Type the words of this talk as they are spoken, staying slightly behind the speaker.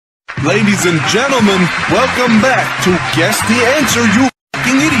Ladies and gentlemen, welcome back to Guess the Answer, you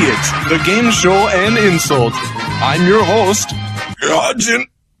fucking idiots, the game show and insult. I'm your host, Gajin.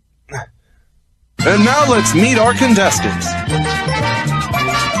 And now let's meet our contestants.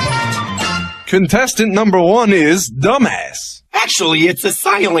 Contestant number 1 is Dumbass. Actually, it's a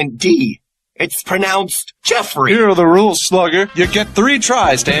silent D. It's pronounced Jeffrey. Here are the rules, Slugger. You get 3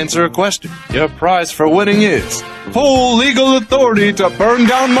 tries to answer a question. Your prize for winning is full legal authority to burn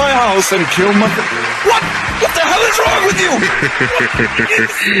down my house and kill my... What? What the hell is wrong with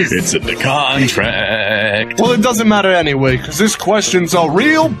you? It's in the contract. Well, it doesn't matter anyway, because this question's a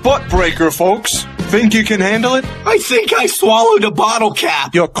real butt-breaker, folks. Think you can handle it? I think I swallowed a bottle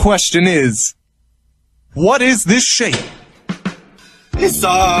cap. Your question is, what is this shape? It's,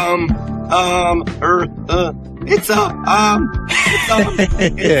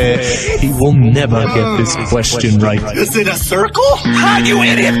 He will never get this question right. Is it a circle? Ah, you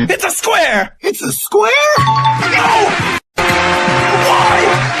idiot! It's a square! It's a square? No! Why?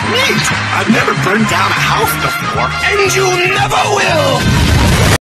 Neat! I've never burned down a house before. And you never will!